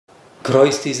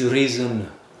Christ is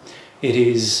risen. It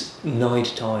is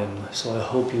night time, so I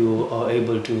hope you are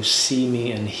able to see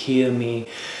me and hear me.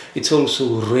 It's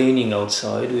also raining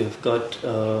outside. We've got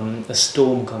a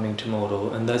storm coming tomorrow,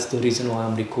 and that's the reason why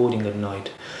I'm recording at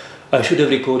night. I should have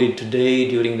recorded today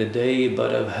during the day,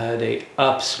 but I've had a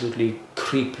absolutely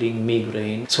crippling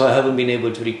migraine, so I haven't been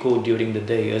able to record during the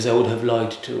day as I would have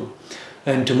liked to.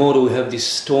 And tomorrow we have this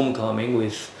storm coming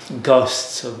with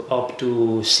gusts of up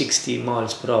to 60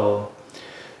 miles per hour.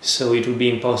 So it will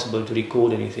be impossible to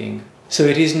record anything. So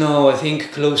it is now, I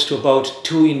think, close to about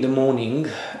 2 in the morning,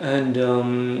 and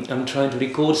I'm trying to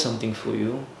record something for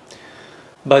you.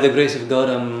 By the grace of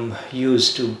God, I'm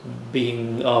used to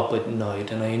being up at night,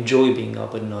 and I enjoy being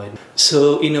up at night.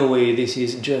 So in a way, this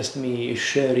is just me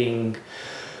sharing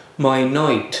my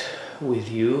night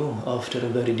with you after a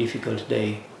very difficult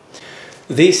day.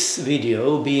 This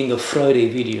video, being a Friday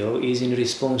video, is in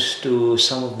response to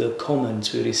some of the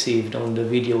comments we received on the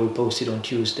video we posted on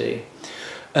Tuesday.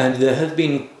 And there have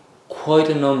been quite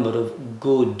a number of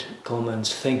good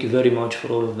comments. Thank you very much for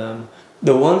all of them.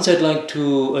 The ones I'd like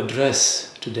to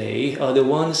address today are the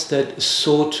ones that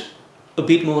sought a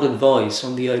bit more advice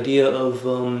on the idea of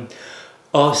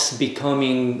us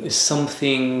becoming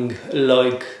something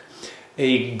like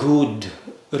a good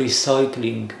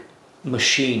recycling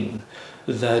machine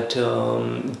that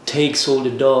takes all the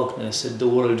darkness that the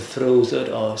world throws at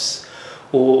us,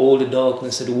 or all the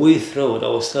darkness that we throw at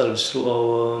ourselves through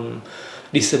our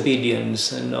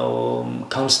disobedience and our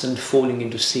constant falling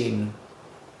into sin.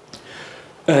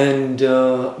 And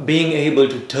being able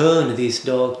to turn this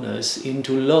darkness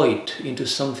into light, into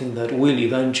something that will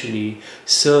eventually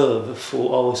serve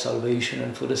for our salvation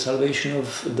and for the salvation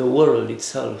of the world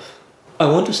itself. I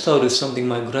want to start with something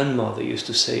my grandmother used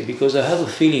to say, because I have a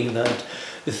feeling that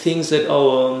the things that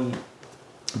our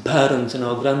parents and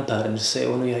our grandparents say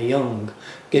when we are young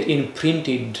get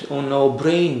imprinted on our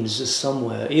brains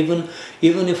somewhere, even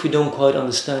if we don't quite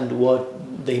understand what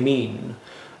they mean.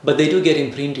 But they do get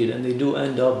imprinted, and they do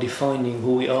end up defining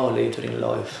who we are later in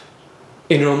life.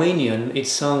 In Romanian, it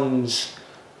sounds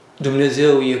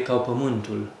Dumnezeu e ca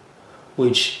pământul,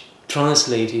 which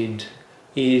translated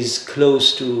is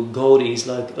close to God is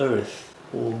like earth,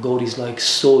 or God is like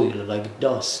soil, like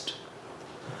dust.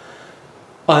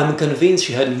 I'm convinced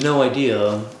she had no idea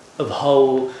of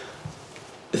how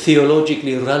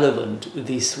theologically relevant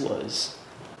this was.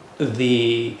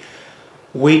 The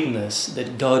witness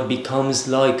that God becomes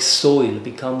like soil,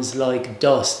 becomes like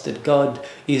dust, that God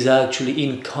is actually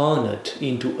incarnate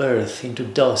into earth, into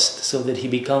dust, so that he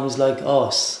becomes like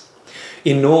us,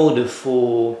 in order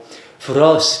for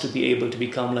us to be able to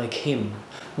become like him.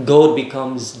 God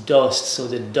becomes dust so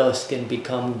that dust can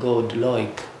become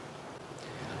God-like.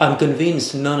 I'm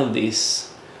convinced none of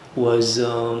this was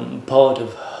part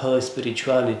of her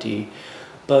spirituality,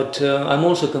 but I'm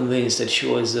also convinced that she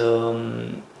was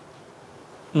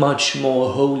much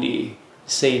more holy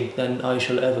saint than I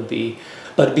shall ever be.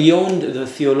 But beyond the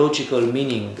theological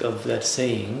meaning of that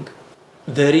saying,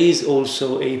 there is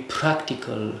also a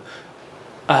practical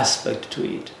aspect to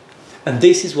it. And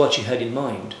this is what she had in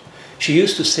mind. She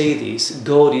used to say this: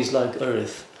 God is like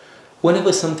earth.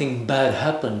 Whenever something bad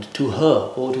happened to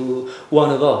her or to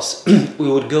one of us, we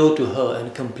would go to her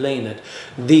and complain that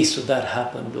this or that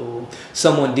happened, or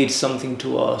someone did something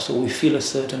to us, or we feel a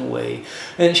certain way.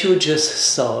 And she would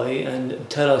just sigh and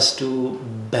tell us to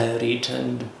bear it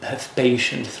and have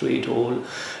patience through it all.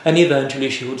 And eventually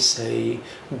she would say,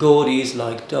 God is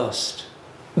like dust.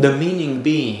 The meaning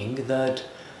being that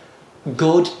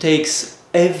God takes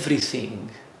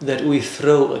everything that we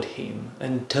throw at him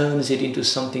and turns it into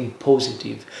something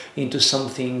positive, into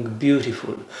something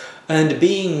beautiful. And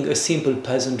being a simple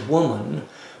peasant woman,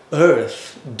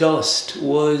 earth, dust,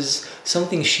 was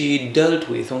something she dealt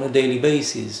with on a daily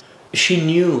basis. She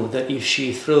knew that if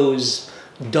she throws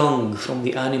dung from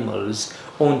the animals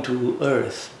onto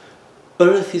earth,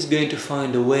 earth is going to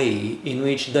find a way in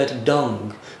which that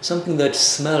dung, something that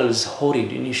smells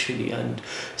horrid initially and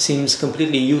seems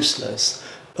completely useless,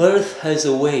 earth has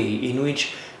a way in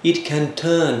which it can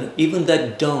turn even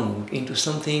that dung into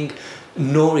something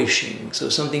nourishing, so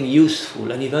something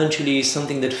useful, and eventually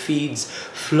something that feeds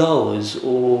flowers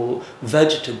or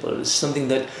vegetables, something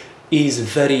that is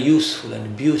very useful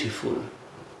and beautiful.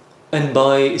 And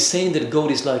by saying that God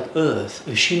is like earth,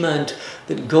 she meant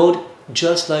that God,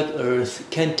 just like earth,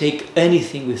 can take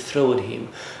anything we throw at him,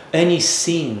 any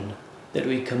sin that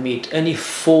we commit, any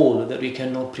fall that we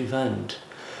cannot prevent,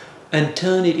 and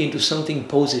turn it into something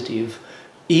positive,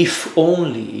 if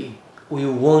only we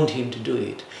want him to do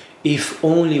it, if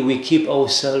only we keep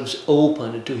ourselves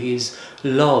open to his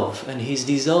love and his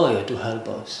desire to help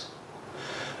us.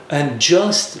 And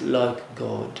just like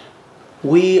God,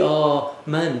 we are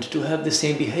meant to have the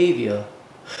same behavior.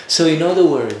 So in other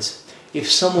words,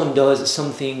 if someone does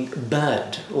something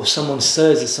bad, or someone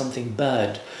says something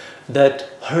bad that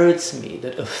hurts me,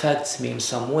 that affects me in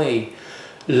some way,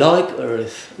 like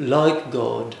earth, like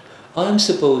God, I'm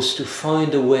supposed to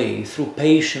find a way through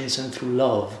patience and through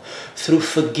love, through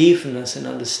forgiveness and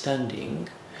understanding.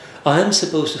 I'm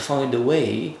supposed to find a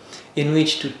way in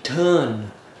which to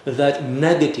turn that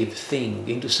negative thing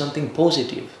into something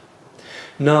positive.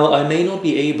 Now, I may not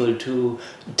be able to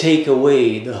take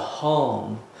away the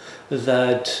harm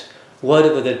that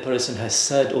whatever that person has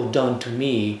said or done to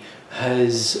me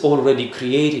has already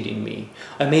created in me.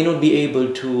 I may not be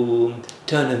able to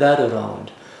turn that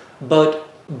around, but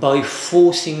by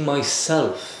forcing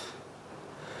myself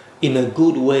in a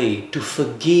good way to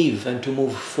forgive and to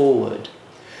move forward,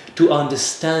 to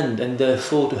understand and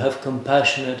therefore to have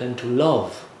compassion and to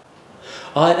love,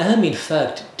 I am in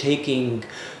fact taking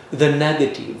the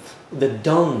negative, the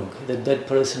dung that that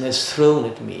person has thrown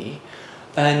at me,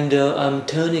 and I'm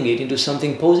turning it into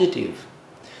something positive.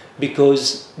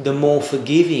 Because the more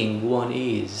forgiving one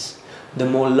is, the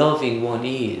more loving one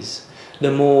is,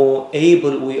 the more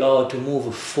able we are to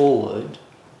move forward,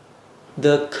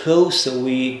 the closer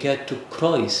we get to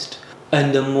Christ,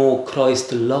 and the more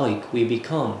Christ-like we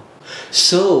become.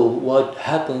 So what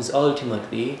happens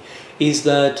ultimately is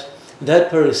that that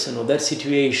person or that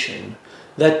situation,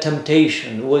 that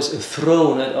temptation was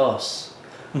thrown at us.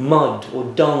 Mud or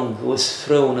dung was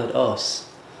thrown at us.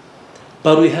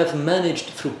 But we have managed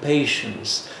through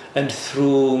patience and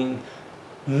through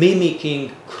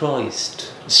mimicking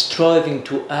Christ, striving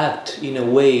to act in a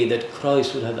way that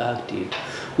Christ would have acted,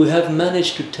 we have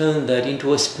managed to turn that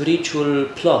into a spiritual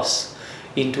plus,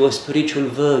 into a spiritual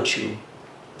virtue.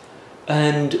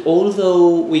 And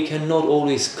although we cannot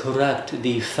always correct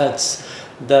the effects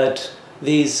that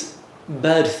these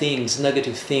bad things,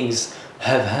 negative things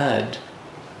have had,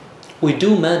 we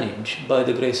do manage, by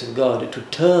the grace of God, to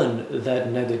turn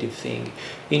that negative thing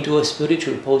into a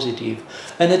spiritual positive.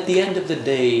 And at the end of the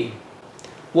day,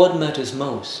 what matters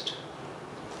most?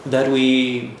 That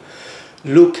we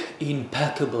look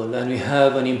impeccable and we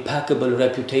have an impeccable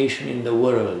reputation in the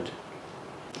world,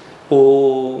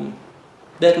 or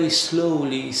that we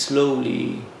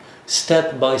slowly,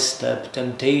 step by step,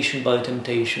 temptation by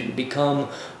temptation, become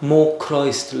more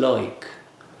Christ-like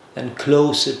and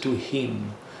closer to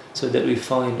Him, so that we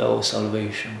find our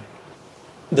salvation.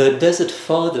 The Desert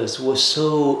Fathers were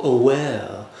so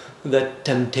aware that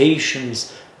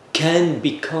temptations can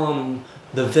become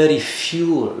the very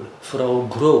fuel for our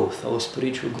growth, our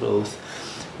spiritual growth,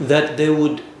 that they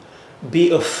would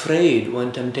be afraid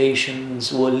when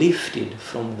temptations were lifted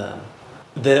from them.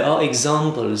 There are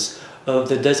examples of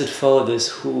the Desert Fathers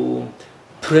who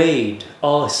prayed,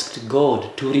 asked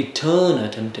God to return a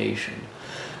temptation.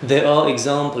 There are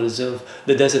examples of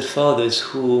the Desert Fathers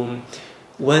who,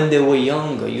 when they were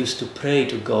younger, used to pray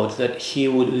to God that He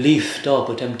would lift up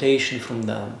a temptation from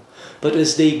them. But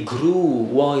as they grew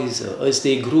wiser, as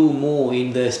they grew more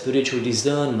in their spiritual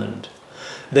discernment,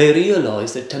 they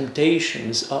realized that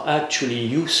temptations are actually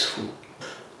useful,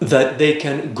 that they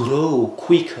can grow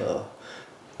quicker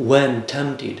when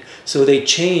tempted. So they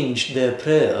changed their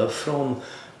prayer from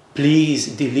 "Please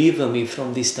deliver me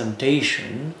from this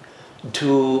temptation"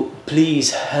 to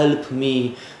 "Please help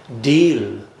me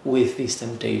deal with this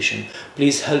temptation.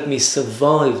 Please help me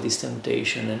survive this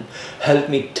temptation and help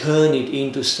me turn it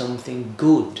into something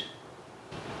good."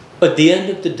 At the end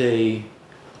of the day,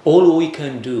 all we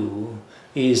can do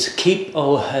is keep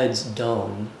our heads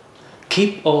down,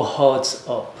 keep our hearts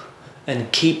up,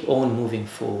 and keep on moving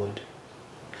forward.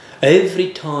 Every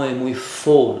time we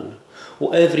fall,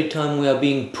 or every time we are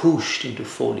being pushed into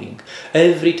falling,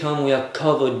 every time we are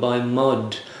covered by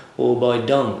mud or by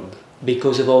dung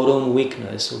because of our own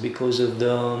weakness or because of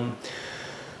the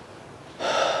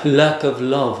lack of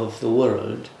love of the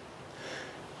world,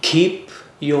 keep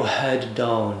your head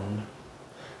down,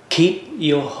 keep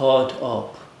your heart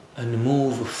up and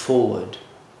move forward.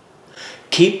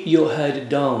 Keep your head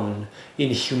down in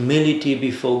humility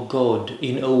before God,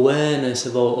 in awareness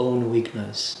of our own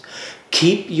weakness.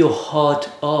 Keep your heart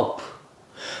up,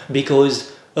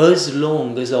 because as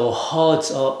long as our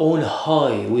hearts are on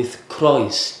high with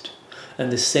Christ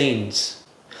and the saints,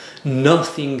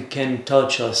 nothing can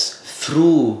touch us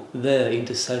through their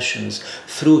intercessions,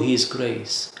 through His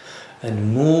grace.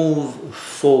 And move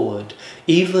forward,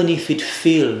 even if it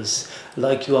feels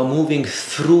like you are moving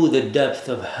through the depth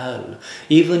of hell,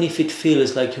 even if it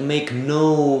feels like you make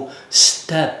no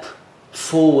step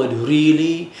forward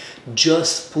really,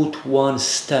 just put one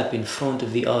step in front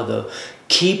of the other.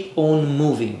 keep on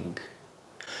moving.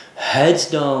 Heads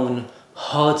down,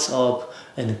 hearts up,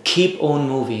 and keep on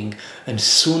moving, and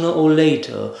sooner or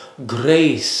later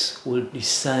grace will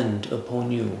descend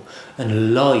upon you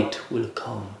and light will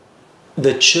come.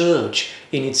 The church,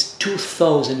 in its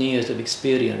 2000 years of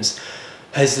experience,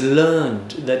 has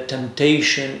learned that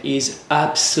temptation is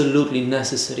absolutely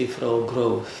necessary for our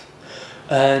growth.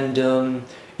 And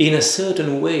in a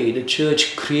certain way, the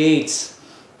church creates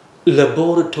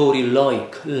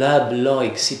laboratory-like,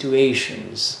 lab-like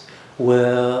situations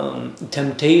where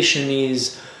temptation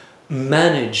is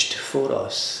managed for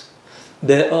us.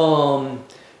 There are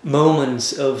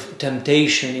moments of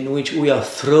temptation in which we are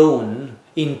thrown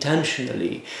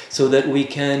intentionally so that we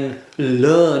can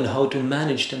learn how to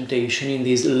manage temptation in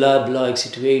these lab-like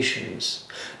situations.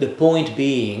 The point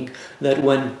being that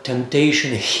when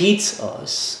temptation hits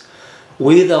us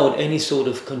without any sort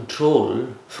of control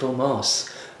from us,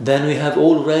 then we have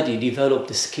already developed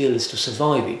the skills to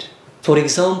survive it. For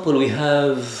example, we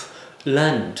have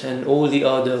Lent and all the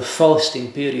other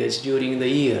fasting periods during the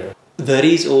year. There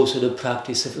is also the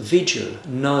practice of vigil,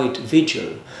 night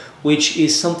vigil, which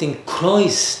is something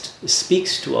Christ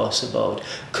speaks to us about.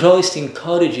 Christ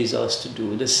encourages us to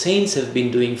do. The saints have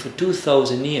been doing for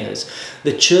 2000 years.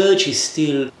 The church is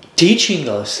still teaching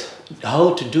us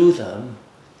how to do them,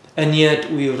 and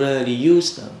yet we rarely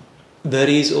use them. There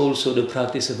is also the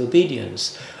practice of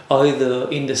obedience, either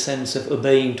in the sense of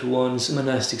obeying to one's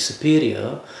monastic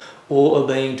superior or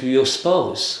obeying to your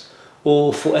spouse.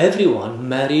 Or for everyone,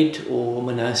 married or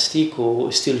monastic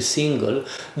or still single,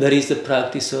 there is the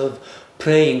practice of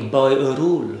praying by a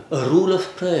rule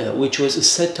of prayer which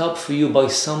was set up for you by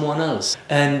someone else.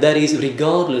 And that is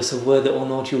regardless of whether or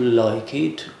not you like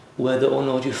it, whether or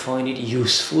not you find it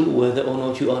useful, whether or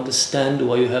not you understand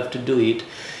why you have to do it.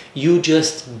 You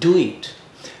just do it.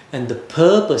 And the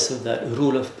purpose of that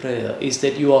rule of prayer is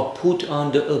that you are put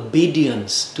under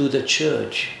obedience to the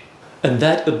church. And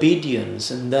that obedience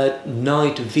and that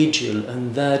night vigil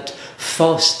and that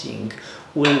fasting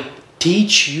will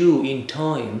teach you in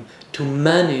time to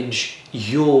manage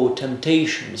your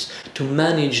temptations, to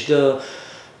manage the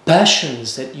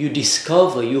passions that you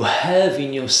discover you have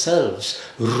in yourselves,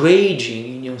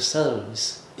 raging in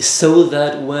yourselves, so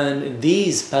that when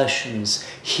these passions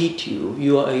hit you,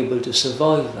 you are able to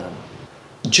survive them.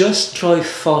 Just try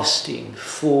fasting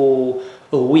for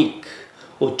a week,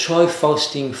 or try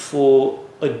fasting for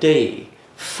a day,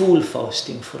 full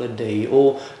fasting for a day,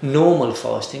 or normal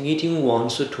fasting, eating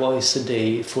once or twice a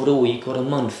day for a week or a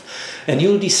month. And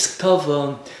you'll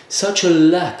discover such a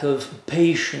lack of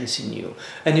patience in you,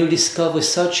 and you'll discover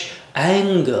such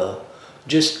anger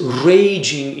just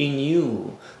raging in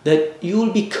you that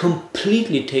you'll be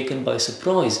completely taken by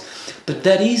surprise. But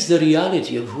that is the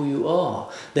reality of who you are.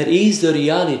 That is the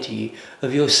reality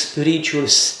of your spiritual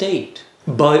state.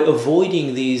 By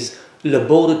avoiding these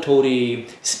laboratory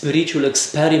spiritual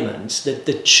experiments that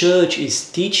the church is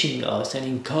teaching us and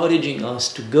encouraging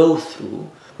us to go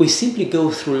through, we simply go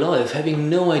through life having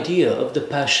no idea of the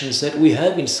passions that we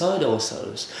have inside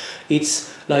ourselves.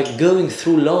 It's like going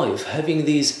through life having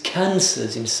these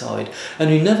cancers inside,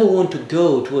 and we never want to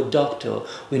go to a doctor,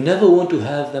 we never want to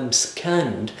have them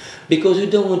scanned because we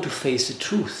don't want to face the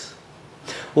truth.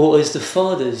 Or as the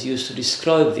fathers used to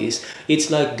describe this,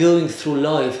 it's like going through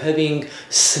life having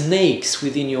snakes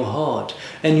within your heart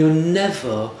and you're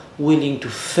never willing to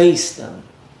face them.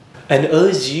 And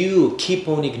as you keep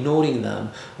on ignoring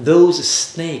them, those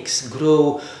snakes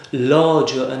grow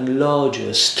larger and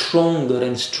larger, stronger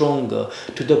and stronger,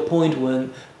 to the point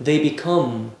when they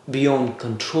become beyond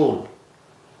control.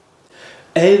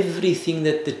 Everything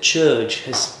that the church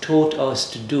has taught us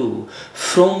to do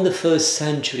from the first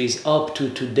centuries up to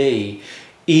today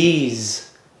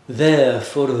is there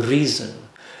for a reason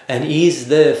and is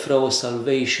there for our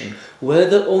salvation.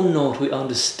 Whether or not we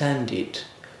understand it,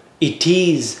 it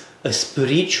is a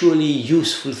spiritually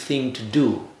useful thing to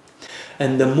do.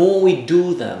 And the more we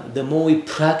do them, the more we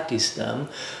practice them,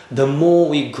 the more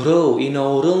we grow in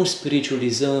our own spiritual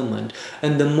discernment,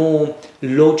 and the more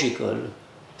logical,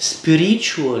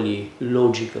 spiritually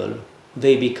logical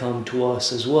they become to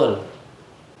us as well.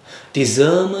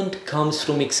 Discernment comes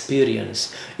from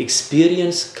experience,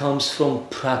 experience comes from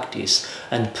practice,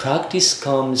 and practice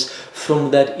comes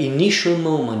from that initial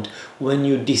moment when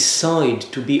you decide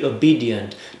to be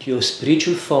obedient to your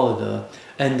spiritual father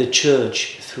and the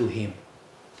church through him.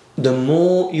 The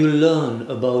more you learn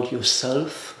about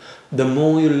yourself, the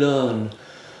more you learn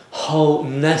how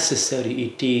necessary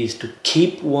it is to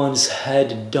keep one's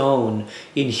head down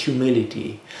in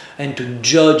humility and to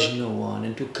judge no one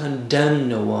and to condemn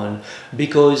no one,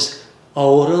 because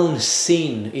our own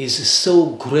sin is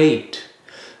so great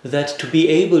that to be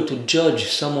able to judge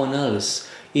someone else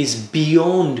is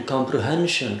beyond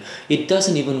comprehension. It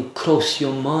doesn't even cross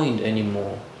your mind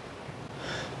anymore.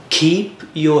 Keep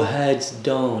your heads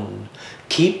down.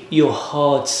 Keep your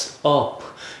hearts up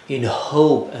in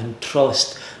hope and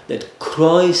trust that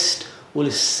Christ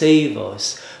will save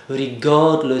us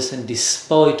regardless and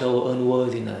despite our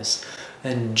unworthiness.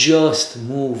 And just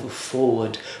move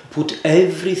forward. Put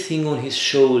everything on His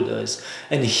shoulders,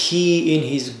 and He in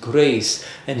His grace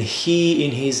and He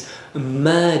in His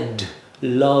mad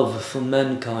love for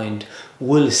mankind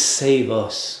will save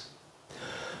us.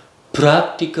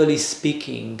 Practically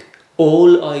speaking,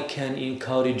 all I can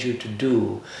encourage you to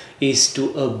do is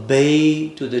to obey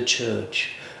to the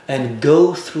church and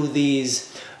go through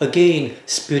these, again,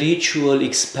 spiritual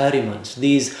experiments,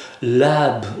 these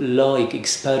lab-like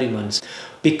experiments,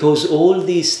 because all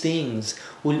these things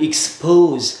will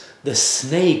expose the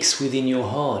snakes within your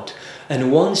heart.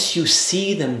 And once you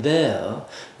see them there,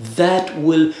 that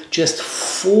will just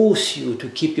force you to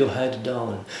keep your head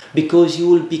down, because you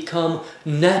will become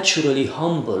naturally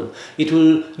humble. It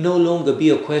will no longer be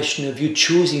a question of you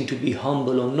choosing to be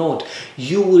humble or not.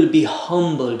 You will be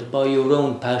humbled by your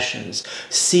own passions.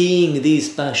 Seeing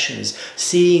these passions,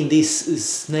 seeing these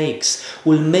snakes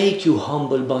will make you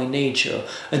humble by nature.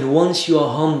 And once you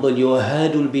are humble, your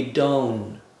head will be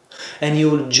down and you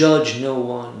will judge no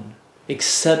one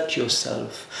except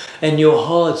yourself, and your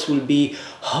hearts will be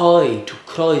high to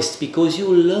Christ, because you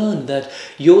will learn that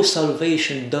your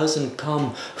salvation doesn't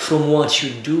come from what you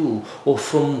do or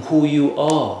from who you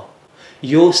are.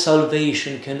 Your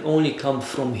salvation can only come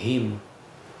from Him.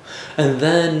 And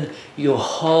then your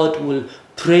heart will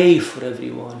pray for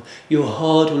everyone. Your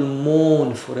heart will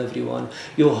mourn for everyone.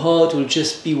 Your heart will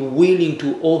just be willing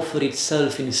to offer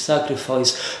itself in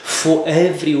sacrifice for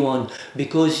everyone,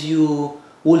 because you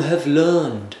will have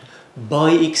learned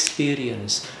by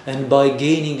experience and by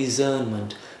gaining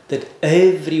discernment that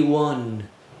everyone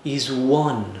is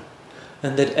one,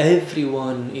 and that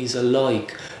everyone is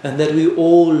alike, and that we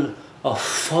all are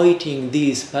fighting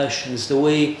these passions the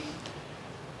way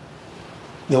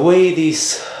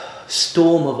this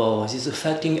storm of ours is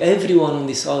affecting everyone on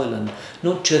this island,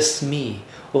 not just me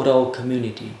or our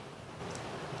community.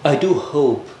 I do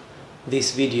hope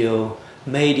this video,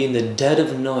 made in the dead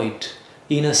of night,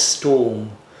 in a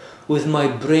storm, with my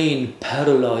brain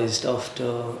paralyzed after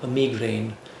a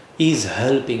migraine, is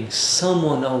helping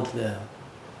someone out there.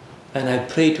 And I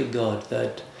pray to God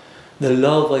that the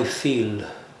love I feel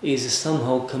is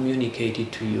somehow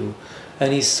communicated to you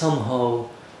and is somehow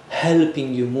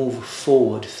helping you move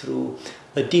forward through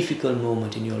a difficult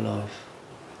moment in your life.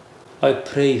 I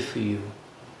pray for you,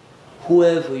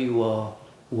 whoever you are,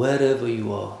 wherever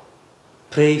you are.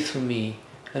 Pray for me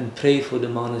and pray for the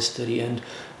monastery, and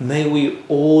may we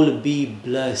all be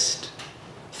blessed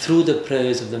through the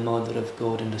prayers of the Mother of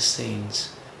God and the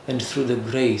saints, and through the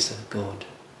grace of God.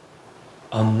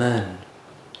 Amen,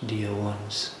 dear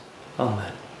ones.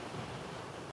 Amen.